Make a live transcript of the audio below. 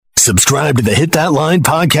Subscribe to the Hit That Line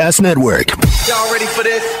Podcast Network. Y'all ready for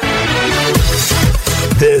this?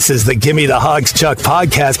 This is the Gimme the Hawgs Chuck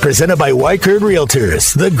podcast presented by Weichert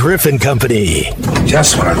Realtors, the Griffin Company.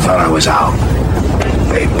 Just when I thought I was out,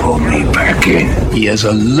 they pulled me back in. He is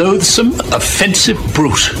a loathsome, offensive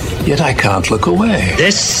brute, yet I can't look away.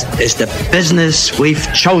 This is the business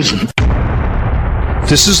we've chosen.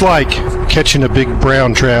 This is like catching a big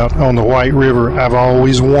brown trout on the White River. I've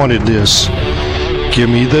always wanted this. Give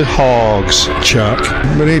me the Hawgs, Chuck.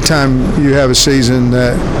 But anytime you have a season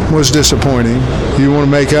that was disappointing, you want to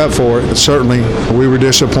make up for it. Certainly, we were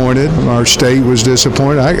disappointed. Our state was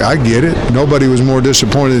disappointed. I get it. Nobody was more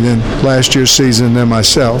disappointed in last year's season than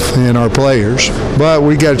myself and our players. But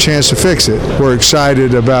we got a chance to fix it. We're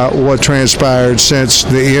excited about what transpired since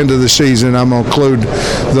the end of the season. I'm going to include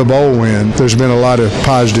the bowl win. There's been a lot of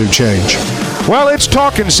positive change. Well, it's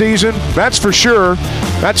talking season, that's for sure.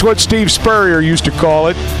 That's what Steve Spurrier used to call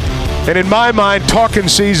it. And in my mind, talking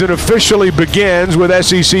season officially begins with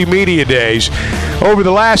SEC Media Days. Over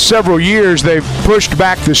the last several years, they've pushed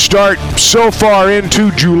back the start so far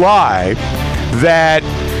into July that,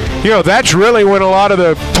 that's really when a lot of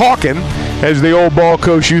the talking, as the old ball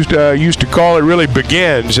coach used to call it, really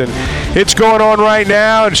begins. And it's going on right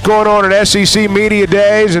now. It's going on at SEC Media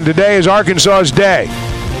Days, and today is Arkansas's day.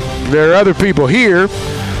 There are other people here,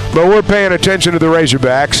 but we're paying attention to the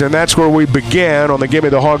Razorbacks, and that's where we began on the Gimme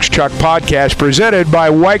the Hawgs Chuck podcast, presented by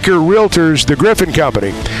Weichert Realtors, the Griffin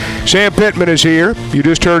Company. Sam Pittman is here. You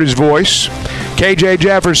just heard his voice. KJ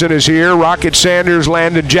Jefferson is here. Rocket Sanders,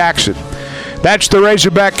 Landon Jackson. That's the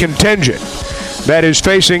Razorback contingent that is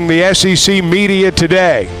facing the SEC Media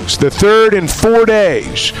today. It's the third in 4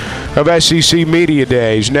 days of SEC Media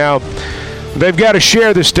Days. Now, they've got to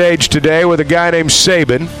share the stage today with a guy named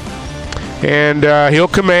Saban. And he'll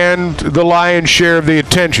command the lion's share of the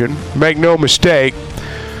attention, make no mistake.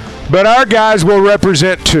 But our guys will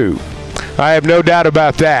represent too. I have no doubt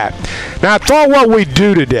about that. Now, I thought what we'd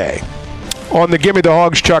do today on the Gimme the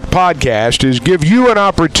Hawgs Chuck podcast is give you an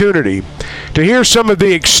opportunity to hear some of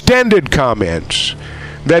the extended comments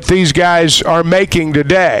that these guys are making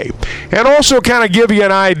today. And also kind of give you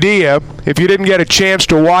an idea, if you didn't get a chance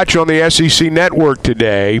to watch on the SEC Network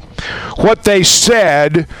today, what they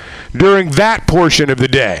said during that portion of the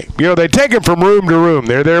day. They take it from room to room.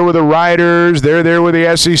 They're there with the writers. They're there with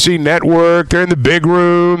the SEC Network. They're in the big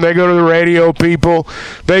room. They go to the radio people.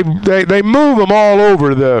 They move them all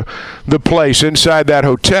over the place inside that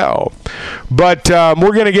hotel. But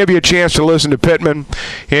we're going to give you a chance to listen to Pittman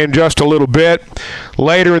in just a little bit.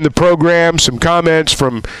 Later in the program, some comments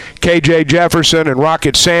from KJ Jefferson and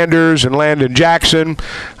Rocket Sanders and Landon Jackson.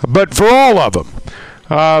 But for all of them,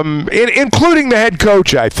 including the head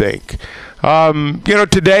coach, I think.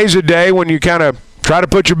 Today's a day when you kind of try to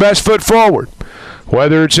put your best foot forward,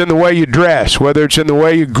 whether it's in the way you dress, whether it's in the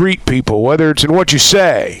way you greet people, whether it's in what you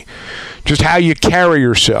say, just how you carry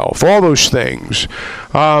yourself, all those things.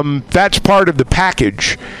 That's part of the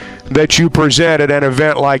package that you present at an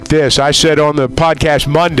event like this. I said on the podcast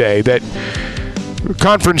Monday that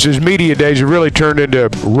conferences, media days have really turned into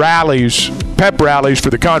rallies, pep rallies for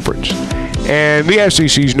the conference. And the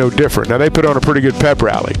SEC is no different. Now, they put on a pretty good pep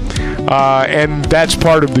rally, and that's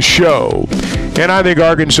part of the show. And I think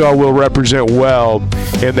Arkansas will represent well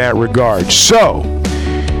in that regard. So,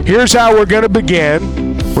 here's how we're going to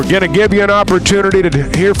begin. We're going to give you an opportunity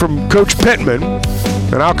to hear from Coach Pittman,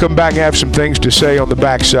 and I'll come back and have some things to say on the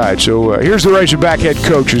backside. So, here's the Razorback head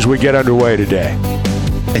coach as we get underway today.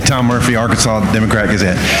 Hey, Tom Murphy, Arkansas Democrat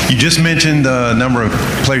Gazette. You just mentioned the number of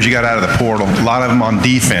players you got out of the portal, a lot of them on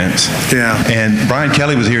defense. Yeah. And Brian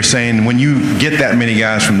Kelly was here saying when you get that many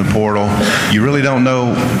guys from the portal, you really don't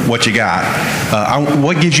know what you got.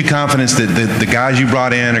 What gives you confidence that the guys you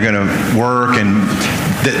brought in are going to work and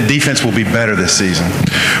that defense will be better this season?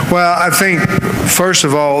 Well, I think, first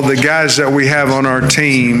of all, the guys that we have on our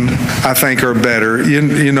team, I think, are better.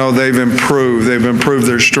 They've improved. They've improved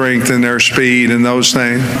their strength and their speed and those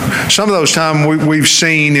things. Some of those times we've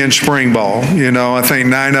seen in spring ball. I think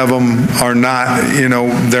 9 of them are not,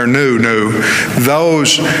 they're new.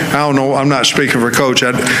 Those, I don't know, I'm not speaking for Coach,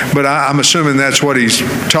 but I'm assuming that's what he's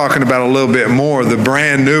talking about a little bit more. The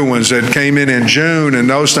brand new ones that came in June and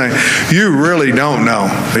those things, you really don't know.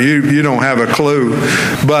 You don't have a clue.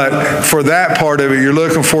 But for that part of it, you're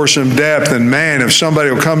looking for some depth. And, man, if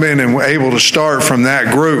somebody will come in and able to start from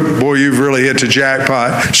that group, boy, you've really hit the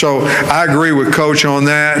jackpot. So I agree with Coach on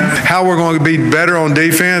that. How we're going to be better on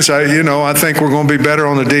defense, I think we're going to be better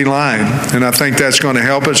on the D-line. And I think that's going to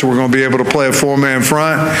help us. We're going to be able to play a four-man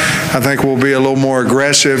front. I think we'll be a little more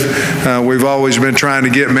aggressive. We've always been trying to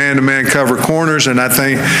get man-to-man cover corners, and I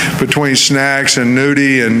think between Snacks and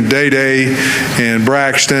Nudie and Day-Day and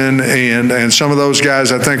Braxton and some of those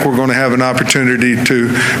guys, I think we're going to have an opportunity to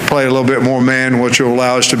play a little bit more man, which will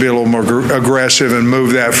allow us to be a little more aggressive and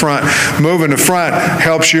move that front. Moving the front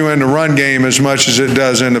helps you in the run game as much as it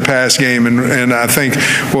does in the pass game, and I think,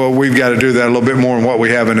 well, we've got to do that a little bit more than what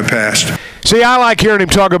we have in the past. See, I like hearing him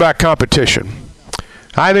talk about competition.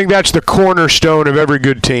 I think that's the cornerstone of every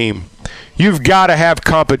good team. You've got to have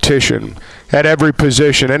competition at every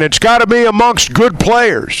position, and it's got to be amongst good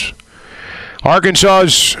players.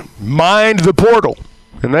 Arkansas's mined the portal,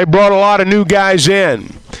 and they brought a lot of new guys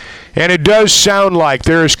in. And it does sound like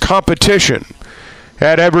there is competition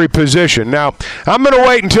at every position. Now, I'm going to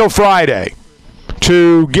wait until Friday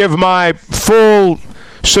to give my full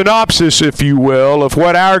synopsis, if you will, of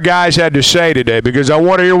what our guys had to say today, because I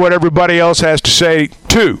want to hear what everybody else has to say,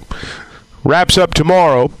 too. Wraps up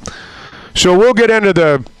tomorrow. So we'll get into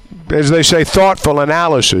the, as they say, thoughtful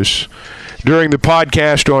analysis during the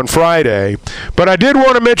podcast on Friday. But I did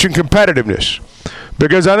want to mention competitiveness,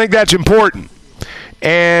 because I think that's important.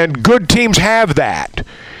 And good teams have that.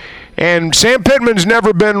 And Sam Pittman's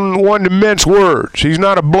never been one to mince words. He's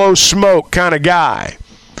not a blow smoke kind of guy.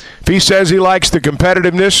 If he says he likes the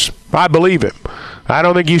competitiveness, I believe him. I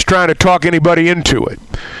don't think he's trying to talk anybody into it.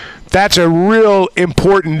 That's a real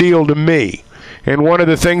important deal to me, and one of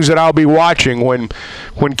the things that I'll be watching when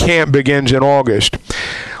camp begins in August.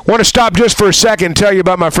 I want to stop just for a second and tell you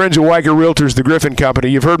about my friends at Weicker Realtors, the Griffin Company.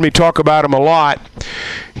 You've heard me talk about them a lot.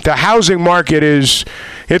 The housing market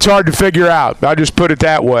it's hard to figure out. I'll just put it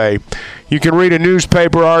that way. You can read a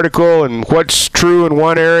newspaper article, and what's true in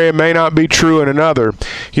one area may not be true in another.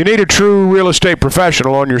 You need a true real estate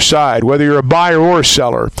professional on your side, whether you're a buyer or a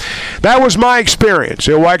seller. That was my experience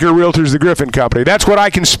at Weicker Realtors, the Griffin Company. That's what I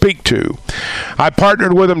can speak to. I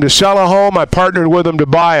partnered with them to sell a home. I partnered with them to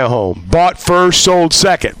buy a home. Bought first, sold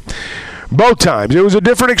second. Both times. It was a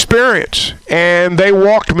different experience, and they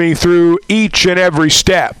walked me through each and every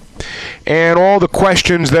step. And all the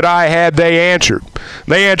questions that I had, they answered.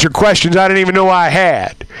 They answered questions I didn't even know I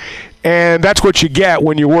had. And that's what you get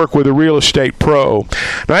when you work with a real estate pro.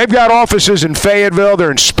 Now, they've got offices in Fayetteville.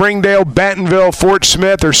 They're in Springdale, Bentonville, Fort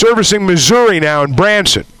Smith. They're servicing Missouri now in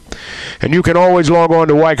Branson. And you can always log on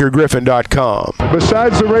to WeicherGriffin.com.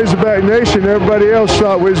 Besides the Razorback Nation, everybody else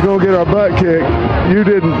thought we was going to get our butt kicked. You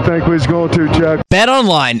didn't think we was going to, Chuck.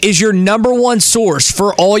 BetOnline is your #1 source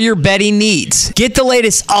for all your betting needs. Get the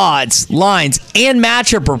latest odds, lines, and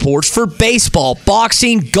matchup reports for baseball,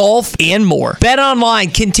 boxing, golf, and more.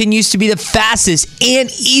 BetOnline continues to be the fastest and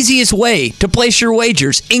easiest way to place your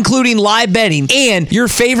wagers, including live betting and your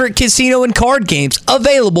favorite casino and card games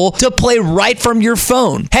available to play right from your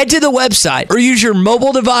phone. Head to the website or use your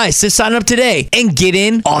mobile device to sign up today and get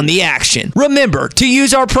in on the action. Remember to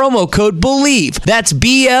use our promo code BELIEVE, that's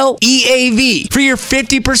BLEAV, for your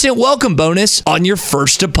 50% welcome bonus on your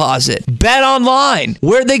first deposit. Bet online,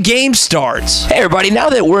 where the game starts. Hey everybody, now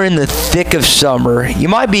that we're in the thick of summer, you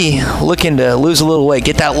might be looking to lose a little weight,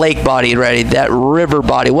 get that lake body ready, that river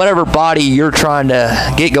body, whatever body you're trying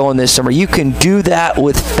to get going this summer. You can do that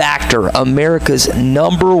with Factor, America's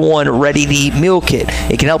 #1 ready-to-eat meal kit.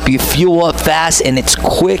 It can help you fuel up fast, and it's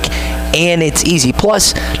quick and it's easy.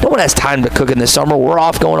 Plus, no one has time to cook in the summer. We're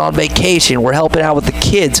off going on vacation. We're helping out with the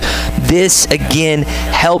kids. This, again,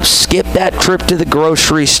 helps skip that trip to the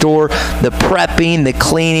grocery store, the prepping, the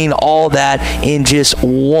cleaning, all that in just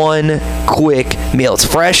one quick meal. It's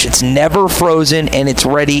fresh, it's never frozen, and it's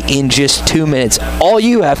ready in just 2 minutes. All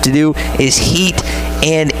you have to do is heat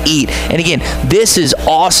and eat. And again, this is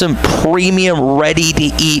awesome premium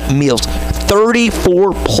ready-to-eat meals.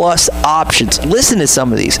 34 plus options. Listen to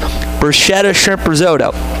some of these. Bruschetta shrimp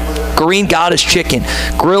risotto, green goddess chicken,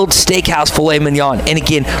 grilled steakhouse filet mignon, and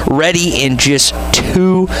again, ready in just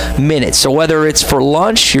 2 minutes. So whether it's for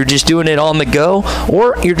lunch, you're just doing it on the go,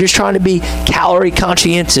 or you're just trying to be calorie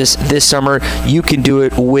conscientious this summer, you can do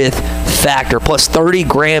it with Factor. Plus 30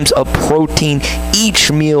 grams of protein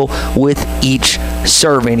each meal with each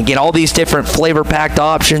serving. Again, all these different flavor-packed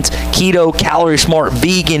options, keto, calorie smart,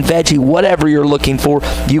 vegan, veggie, whatever you're looking for,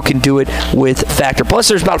 you can do it with Factor. Plus,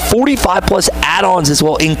 there's about 45 plus add-ons as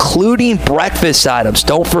well, including breakfast items.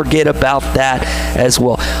 Don't forget about that as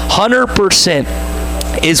well. 100%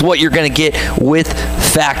 is what you're going to get with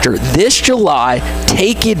Factor. This July,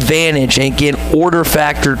 take advantage and get order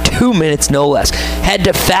Factor 2 minutes, no less. Head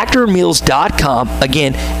to factormeals.com.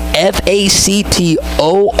 Again,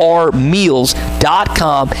 FACTOR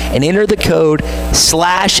meals.com and enter the code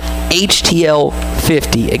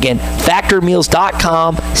 /HTL50. Again,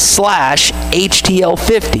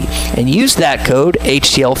 factormeals.com/HTL50 and use that code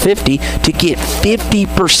HTL50 to get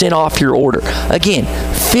 50% off your order. Again,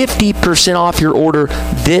 50% off your order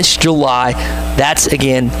this July. That's,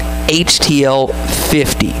 again,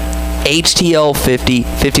 HTL50. HTL50,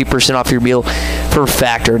 50% off your meal for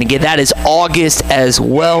Factor. And again, that is August as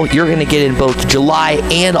well. You're going to get in both July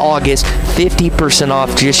and August 50%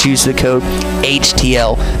 off. Just use the code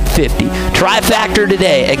HTL50. Try Factor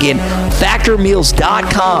today. Again,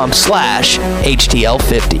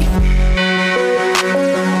 factormeals.com/HTL50.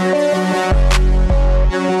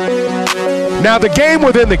 Now, the game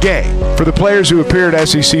within the game for the players who appear at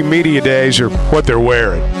SEC Media Days are what they're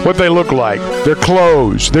wearing, what they look like, their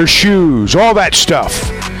clothes, their shoes, all that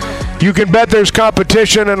stuff. You can bet there's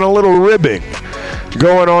competition and a little ribbing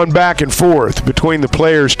going on back and forth between the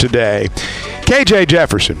players today. KJ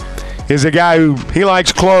Jefferson is a guy who he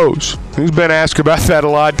likes clothes. He's been asked about that a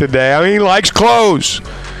lot today. I mean, he likes clothes.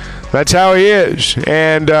 That's how he is,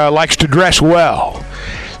 and likes to dress well.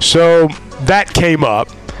 So that came up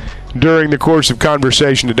during the course of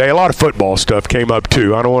conversation today. A lot of football stuff came up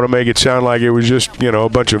too. I don't want to make it sound like it was just, a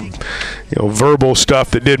bunch of, verbal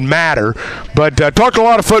stuff that didn't matter. But talked a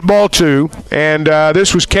lot of football too. And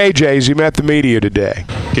this was KJ as he met the media today.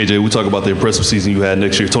 KJ, we talk about the impressive season you had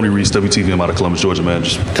next year. Tony Reese, WTVM out of Columbus, Georgia, man.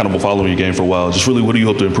 Just kind of been following your game for a while. Just really, what do you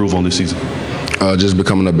hope to improve on this season? Just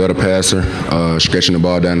becoming a better passer, stretching the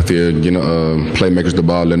ball down the field, playmakers the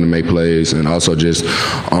ball, letting them make plays, and also just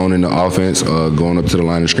owning the offense, going up to the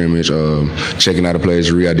line of scrimmage, checking out the plays,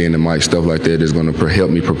 re-IDing the mic, stuff like that is going to help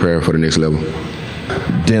me prepare for the next level.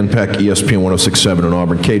 Dan Peck, ESPN 106.7 in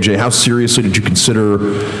Auburn. KJ, how seriously did you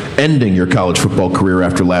consider ending your college football career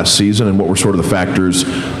after last season, and what were sort of the factors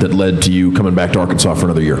that led to you coming back to Arkansas for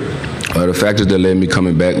another year? The factors that led me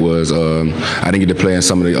coming back was I didn't get to play in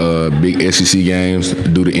some of the big SEC games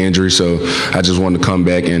due to injury, so I just wanted to come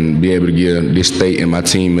back and be able to give this state and my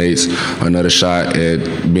teammates another shot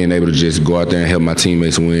at being able to just go out there and help my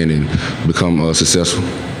teammates win and become successful.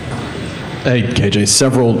 Hey, KJ,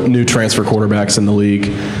 several new transfer quarterbacks in the league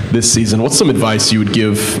this season. What's some advice you would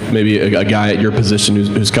give maybe a guy at your position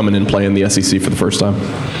who's coming in playing the SEC for the first time?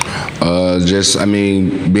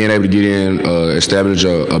 Being able to get in, establish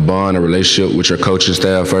a bond, a relationship with your coaching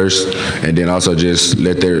staff first, and then also just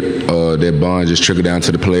let that bond just trickle down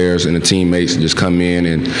to the players and the teammates. Just come in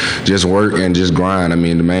and just work and just grind. I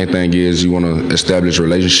mean, the main thing is you want to establish a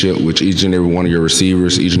relationship with each and every one of your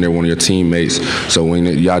receivers, each and every one of your teammates. So when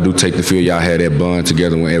y'all do take the field, y'all have that bond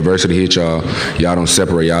together. When adversity hits y'all don't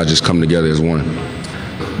separate. Y'all just come together as one.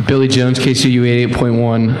 Billy Jones, KCU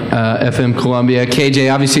 88.1 FM Columbia.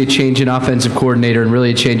 KJ, obviously a change in offensive coordinator and really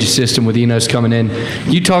a change of system with Enos coming in.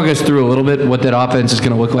 Can you talk us through a little bit what that offense is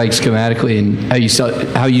going to look like schematically and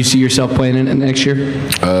how you see yourself playing in it next year?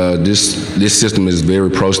 This system is very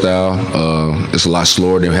pro style. It's a lot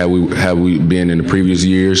slower than how we been in the previous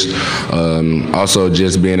years. Also,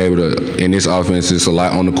 just being able to in this offense, it's a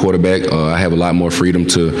lot on the quarterback. I have a lot more freedom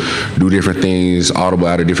to do different things, audible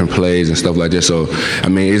out of different plays and stuff like that. So, I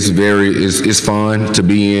mean, it's fun to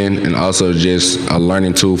be in, and also just a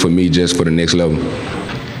learning tool for me just for the next level.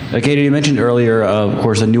 Katie, you mentioned earlier, of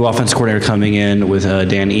course, a new offensive coordinator coming in with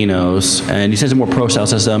Dan Enos, and you said it's a more pro-style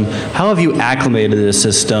system. How have you acclimated to this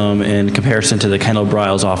system in comparison to the Kendall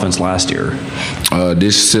Briles offense last year?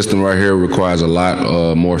 This system right here requires a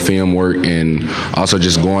lot more film work, and also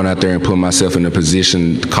just going out there and putting myself in a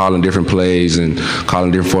position, calling different plays and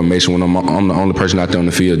calling different formation when I'm the only person out there on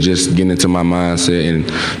the field, just getting into my mindset and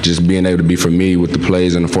just being able to be familiar with the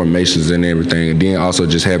plays and the formations and everything. And then also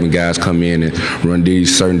just having guys come in and run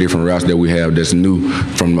these certain different routes that we have that's new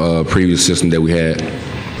from previous system that we had.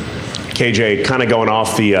 KJ, kind of going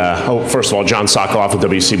off the, first of all, John Sokoloff with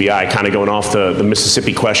WCBI, kind of going off the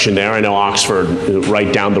Mississippi question there. I know Oxford,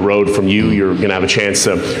 right down the road from you, you're going to have a chance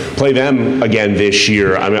to play them again this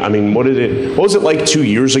year. I mean, what was it like 2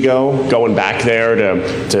 years ago, going back there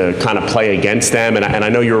to kind of play against them? And I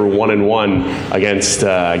know you were 1-1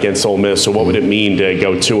 against Ole Miss. So what would it mean to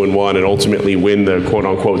go 2-1 and ultimately win the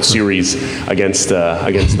quote-unquote series against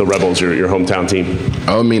the Rebels, your hometown team?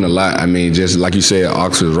 It would mean a lot. I mean, just like you said,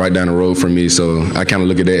 Oxford is right down the road road for me. So I kind of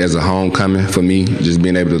look at that as a homecoming for me, just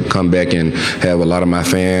being able to come back and have a lot of my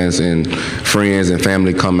fans and friends and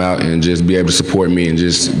family come out and just be able to support me and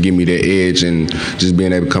just give me that edge and just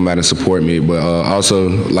being able to come out and support me. But also,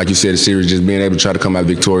 like you said, the series, just being able to try to come out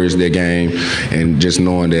victorious that game and just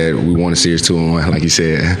knowing that we won the series 2-1, like you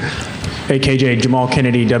said. Hey, KJ, Jamal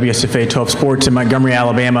Kennedy, WSFA 12 Sports in Montgomery,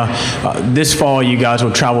 Alabama. This fall, you guys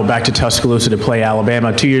will travel back to Tuscaloosa to play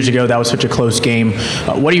Alabama. 2 years ago, that was such a close game.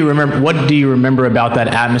 What do you remember about that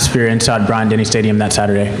atmosphere inside Bryant-Denny Stadium that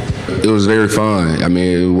Saturday? It was very fun. I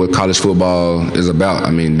mean, what college football is about.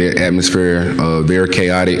 I mean, the atmosphere, very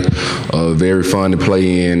chaotic, very fun to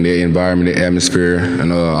play in, the environment, the atmosphere,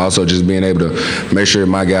 and also just being able to make sure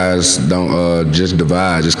my guys don't just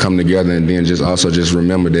divide, just come together, and then just also just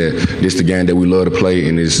remember that this is the game that we love to play,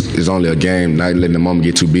 and it's only a game, not letting the moment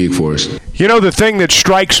get too big for us. You know, the thing that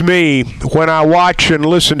strikes me when I watch and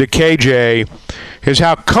listen to KJ is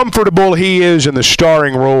how comfortable he is in the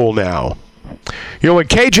starring role now. You know, when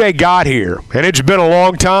KJ got here, and it's been a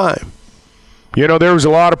long time, you know, there was a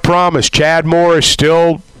lot of promise. Chad Morris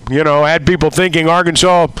still, you know, had people thinking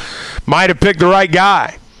Arkansas might have picked the right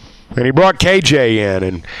guy. And he brought KJ in,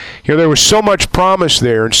 and you know there was so much promise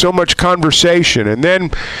there and so much conversation. And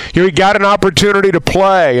then you know he got an opportunity to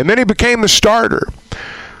play, and then he became the starter.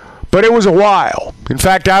 But it was a while. In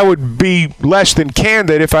fact, I would be less than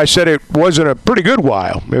candid if I said it wasn't a pretty good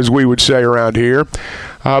while, as we would say around here,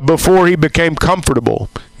 before he became comfortable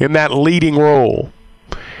in that leading role.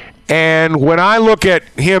 And when I look at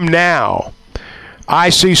him now,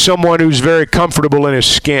 I see someone who's very comfortable in his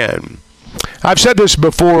skin. I've said this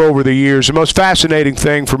before over the years, the most fascinating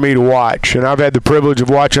thing for me to watch, and I've had the privilege of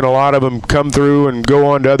watching a lot of them come through and go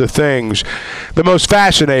on to other things, the most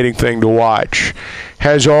fascinating thing to watch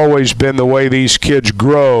has always been the way these kids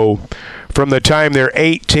grow from the time they're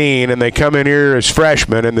 18 and they come in here as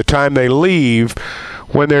freshmen and the time they leave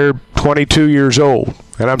when they're 22 years old.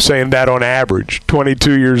 And I'm saying that on average,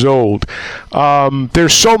 22 years old.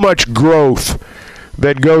 There's so much growth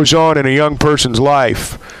that goes on in a young person's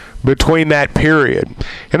life between that period.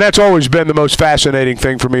 And that's always been the most fascinating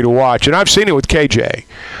thing for me to watch. And I've seen it with KJ.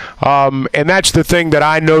 And that's the thing that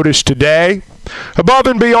I noticed today, above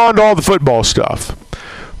and beyond all the football stuff.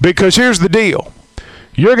 Because here's the deal.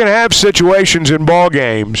 You're going to have situations in ball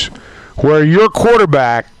games where your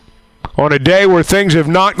quarterback, on a day where things have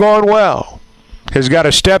not gone well, has got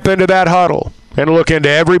to step into that huddle and look into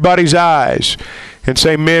everybody's eyes and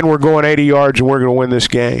say, men, we're going 80 yards and we're going to win this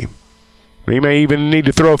game. He may even need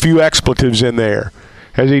to throw a few expletives in there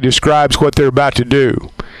as he describes what they're about to do.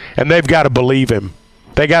 And they've got to believe him.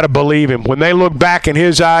 They got to believe him. When they look back in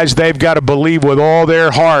his eyes, they've got to believe with all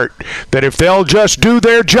their heart that if they'll just do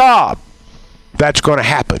their job, that's going to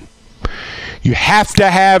happen. You have to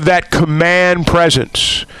have that command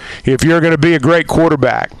presence if you're going to be a great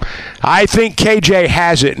quarterback. I think KJ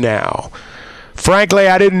has it now. Frankly,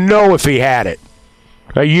 I didn't know if he had it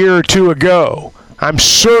a year or two ago. I'm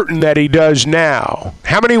certain that he does now.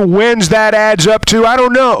 How many wins that adds up to, I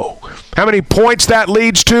don't know. How many points that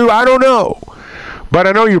leads to, I don't know. But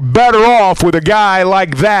I know you're better off with a guy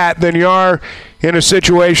like that than you are in a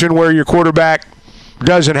situation where your quarterback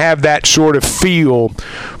doesn't have that sort of feel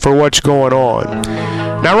for what's going on.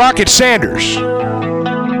 Now, Rocket Sanders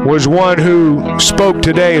was one who spoke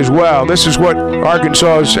today as well. This is what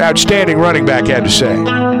Arkansas's outstanding running back had to say.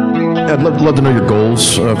 I'd love to know your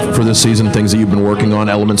goals for this season, things that you've been working on,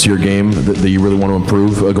 elements of your game that you really want to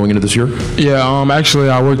improve going into this year. Yeah, actually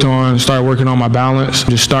I started working on my balance,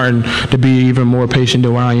 just starting to be even more patient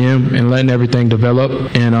than where I am and letting everything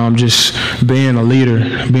develop, and just being a leader,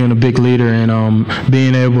 being a big leader, and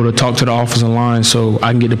being able to talk to the offensive line so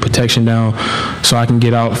I can get the protection down so I can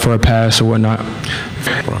get out for a pass or whatnot.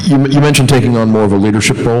 You mentioned taking on more of a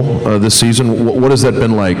leadership role this season. What has that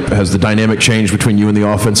been like? Has the dynamic changed between you and the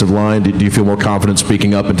offensive line? Do you feel more confident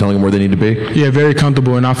speaking up and telling them where they need to be? Yeah, very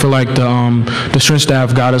comfortable, and I feel like the strength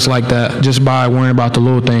staff got us like that just by worrying about the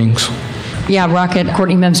little things. Yeah, Rocket,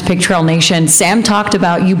 Courtney Mims, Pig Trail Nation. Sam talked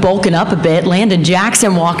about you bulking up a bit. Landon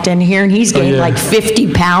Jackson walked in here, and he's gained like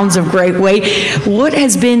 50 pounds of great weight. What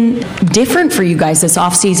has been different for you guys this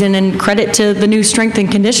offseason? And credit to the new strength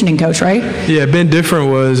and conditioning coach, right? Yeah, been different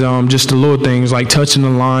was just the little things, like touching the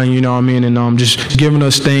line, you know what I mean, and just giving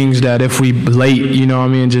us things that if we late, you know what I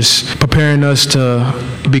mean, just preparing us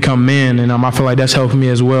to become men. And I feel like that's helped me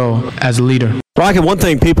as well as a leader. Rocket, one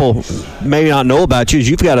thing people may not know about you is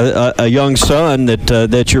you've got a young son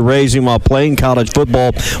that you're raising while playing college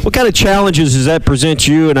football. What kind of challenges does that present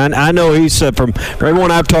you? And I know he's from everyone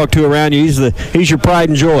I've talked to around you, he's your pride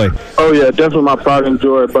and joy. Oh yeah, definitely my pride and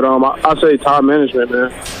joy. But I say time management,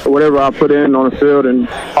 man. Whatever I put in on the field and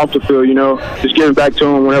off the field, just giving back to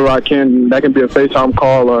him whenever I can. That can be a FaceTime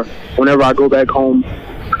call or whenever I go back home.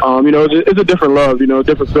 It's a different love,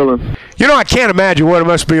 different feeling. I can't imagine what it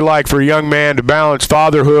must be like for a young man to balance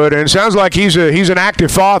fatherhood, and it sounds like he's an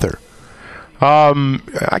active father.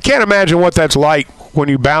 I can't imagine what that's like when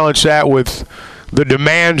you balance that with the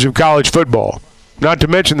demands of college football, not to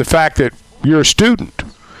mention the fact that you're a student.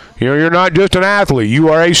 You're not just an athlete. You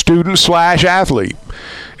are a student/athlete,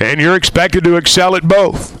 and you're expected to excel at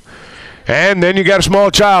both. And then you got a small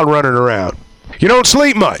child running around. You don't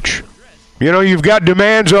sleep much. You've got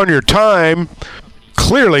demands on your time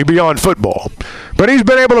clearly beyond football. But he's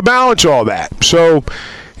been able to balance all that. So,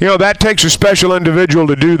 that takes a special individual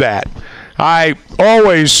to do that. I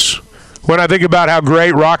always, when I think about how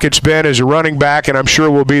great Rocket's been as a running back, and I'm sure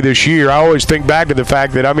will be this year, I always think back to the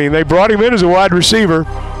fact that, they brought him in as a wide receiver.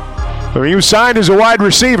 He was signed as a wide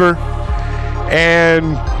receiver,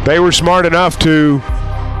 and they were smart enough to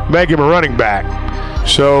make him a running back.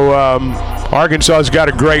 So, Arkansas's got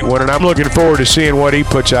a great one, and I'm looking forward to seeing what he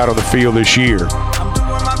puts out on the field this year.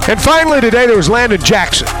 And finally today, there was Landon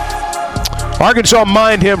Jackson. Arkansas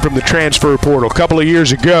mined him from the transfer portal a couple of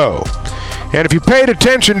years ago. And if you paid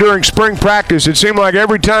attention during spring practice, it seemed like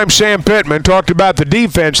every time Sam Pittman talked about the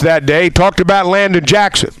defense that day, he talked about Landon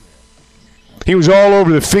Jackson. He was all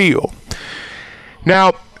over the field.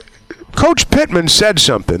 Now, Coach Pittman said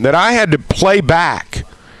something that I had to play back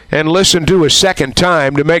and listen to a second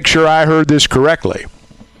time to make sure I heard this correctly.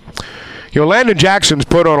 Landon Jackson's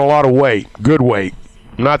put on a lot of weight, good weight.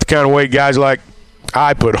 Not the kind of weight guys like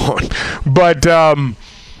I put on, but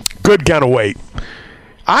good kind of weight.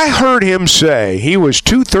 I heard him say he was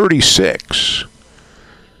 236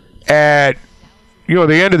 at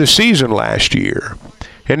the end of the season last year,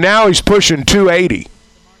 and now he's pushing 280,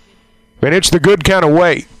 and it's the good kind of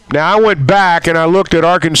weight. Now, I went back and I looked at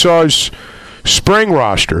Arkansas's spring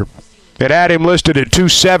roster. It had him listed at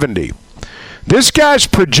 270. This guy's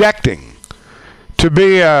projecting to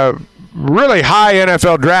be a really high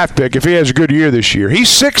NFL draft pick if he has a good year this year. He's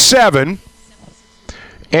 6'7",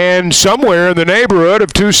 and somewhere in the neighborhood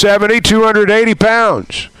of 270, 280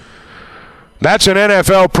 pounds. That's an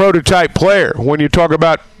NFL prototype player when you talk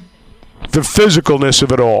about the physicalness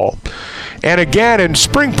of it all. And again, in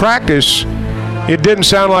spring practice, it didn't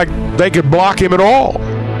sound like they could block him at all.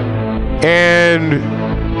 And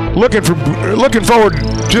looking forward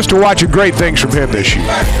just to watching great things from him this year.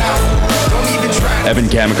 Evan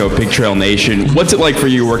Camico, Pig Trail Nation. What's it like for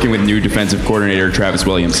you working with new defensive coordinator Travis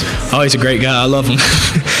Williams? Oh, he's a great guy. I love him.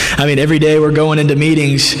 Every day we're going into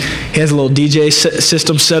meetings. He has a little DJ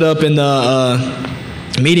system set up in the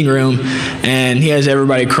meeting room, and he has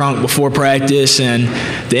everybody crunk before practice, and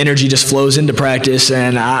the energy just flows into practice.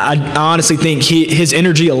 And I honestly think his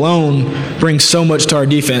energy alone brings so much to our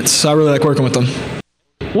defense. So I really like working with him.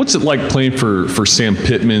 What's it like playing for Sam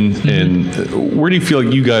Pittman, and where do you feel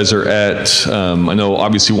like you guys are at? I know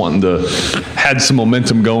obviously had some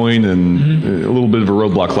momentum going and a little bit of a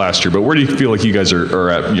roadblock last year, but where do you feel like you guys are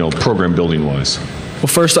at, program building wise? Well,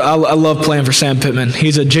 first, I love playing for Sam Pittman.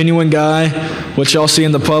 He's a genuine guy. What y'all see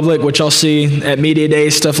in the public, what y'all see at media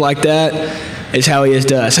days, stuff like that, is how he is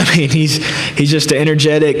to us. He's just an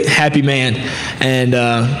energetic, happy man. And,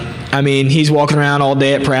 he's walking around all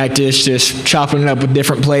day at practice, just chopping it up with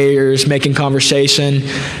different players, making conversation,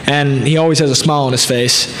 and he always has a smile on his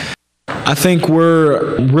face. I think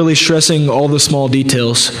we're really stressing all the small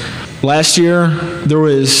details. Last year, there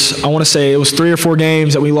was, I want to say it was 3 or 4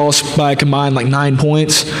 games that we lost by a combined 9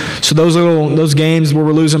 points. So those games where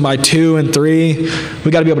we're losing by 2 and 3, we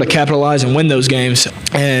got to be able to capitalize and win those games.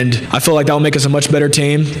 And I feel like that will make us a much better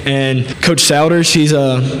team. And Coach Souders, he's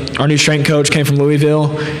our new strength coach, came from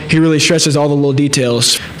Louisville. He really stresses all the little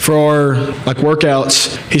details. For our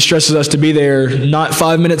workouts, he stresses us to be there not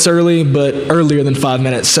 5 minutes early, but earlier than 5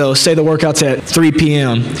 minutes. So say the workout's at 3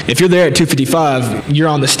 p.m. If you're there at 2:55, you're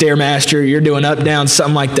on the Stairmaster, you're doing up, down,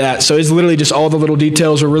 something like that. So it's literally just all the little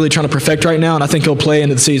details we're really trying to perfect right now, and I think he'll play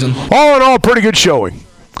into the season. All in all, pretty good showing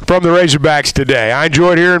from the Razorbacks today. I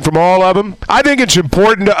enjoyed hearing from all of them. I think it's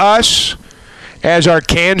important to us as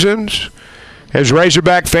Arkansans, as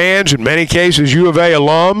Razorback fans, in many cases U of A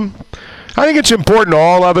alum, I think it's important to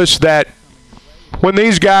all of us that when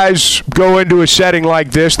these guys go into a setting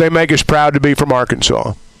like this, they make us proud to be from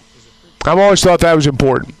Arkansas. I've always thought that was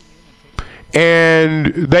important.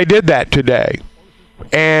 And they did that today.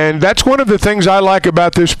 And that's one of the things I like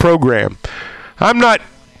about this program. I'm not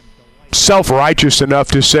self-righteous enough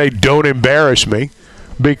to say don't embarrass me,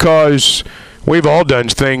 because we've all done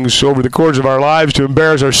things over the course of our lives to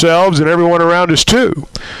embarrass ourselves and everyone around us too.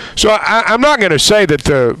 So I'm not going to say that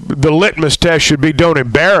the litmus test should be don't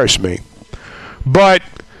embarrass me. But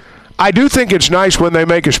I do think it's nice when they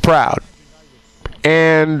make us proud.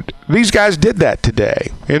 And these guys did that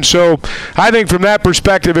today. And so I think from that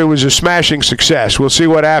perspective, it was a smashing success. We'll see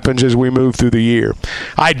what happens as we move through the year.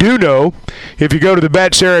 I do know if you go to the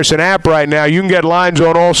Bet Saracen app right now, you can get lines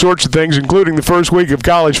on all sorts of things, including the first week of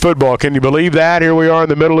college football. Can you believe that? Here we are in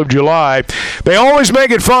the middle of July. They always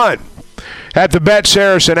make it fun at the Bet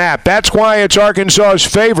Saracen app. That's why it's Arkansas's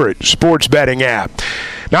favorite sports betting app.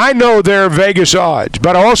 Now, I know there are Vegas odds,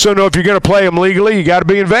 but I also know if you're going to play them legally, you got to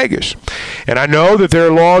be in Vegas. And I know that there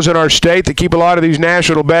are laws in our state that keep a lot of these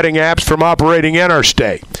national betting apps from operating in our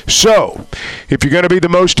state. So, if you're going to be the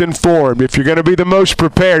most informed, if you're going to be the most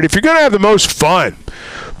prepared, if you're going to have the most fun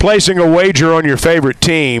placing a wager on your favorite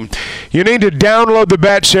team, you need to download the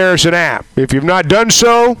Bet Saracen app. If you've not done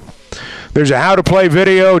so, there's a how-to-play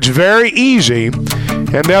video. It's very easy,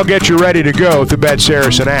 and they'll get you ready to go with the Bet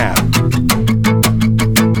Saracen app.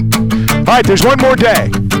 All right, there's one more day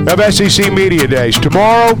of SEC Media Days.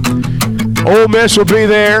 Tomorrow, Ole Miss will be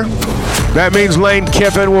there. That means Lane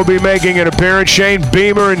Kiffin will be making an appearance. Shane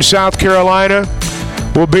Beamer in South Carolina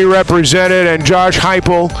will be represented, and Josh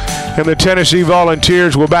Heupel and the Tennessee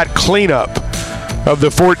Volunteers will bat cleanup of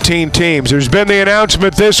the 14 teams. There's been the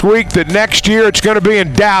announcement this week that next year it's going to be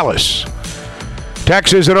in Dallas.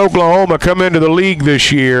 Texas and Oklahoma come into the league this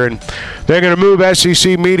year, and they're going to move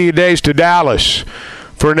SEC Media Days to Dallas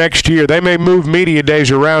for next year. They may move Media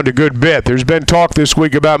Days around a good bit. There's been talk this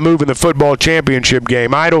week about moving the football championship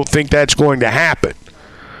game. I don't think that's going to happen.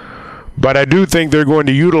 But I do think they're going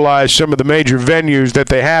to utilize some of the major venues that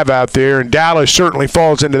they have out there, and Dallas certainly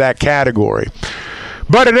falls into that category.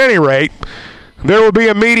 But at any rate, there will be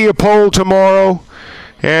a media poll tomorrow,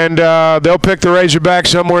 and they'll pick the Razorbacks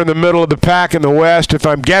somewhere in the middle of the pack in the West, if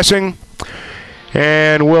I'm guessing,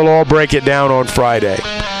 and we'll all break it down on Friday.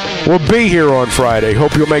 We'll be here on Friday.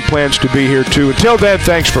 Hope you'll make plans to be here, too. Until then,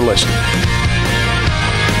 thanks for listening.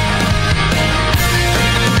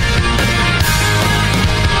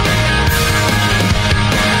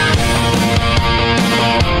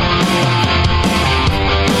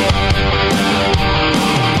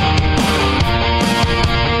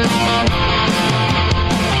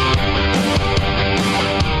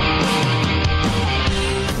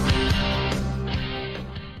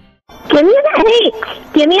 Give me an H.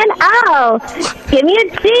 Give me an O. Give me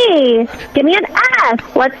a G. Give me an S.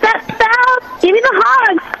 What's that spell? Give me the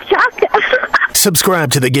Hawgs, Chuck.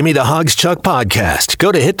 Subscribe to the Gimme the Hawgs, Chuck podcast.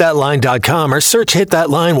 Go to hitthatline.com or search Hit That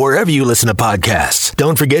Line wherever you listen to podcasts.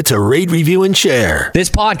 Don't forget to rate, review, and share. This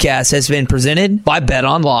podcast has been presented by Bet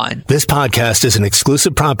Online. This podcast is an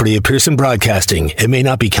exclusive property of Pearson Broadcasting. It may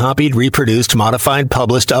not be copied, reproduced, modified,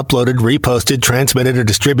 published, uploaded, reposted, transmitted, or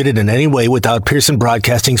distributed in any way without Pearson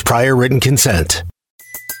Broadcasting's prior written consent.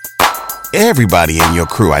 Everybody in your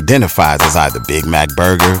crew identifies as either Big Mac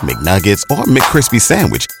Burger, McNuggets, or McCrispy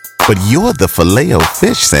Sandwich. But you're the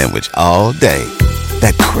Filet-O-Fish Sandwich all day.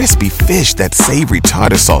 That crispy fish, that savory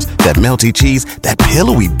tartar sauce, that melty cheese, that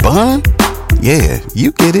pillowy bun. Yeah,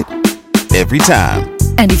 you get it. Every time.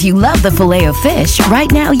 And if you love the Filet-O-Fish, right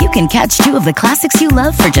now you can catch two of the classics you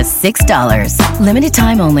love for just $6. Limited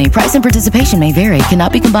time only. Price and participation may vary.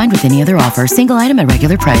 Cannot be combined with any other offer. Single item at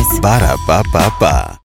regular price. Ba-da-ba-ba-ba.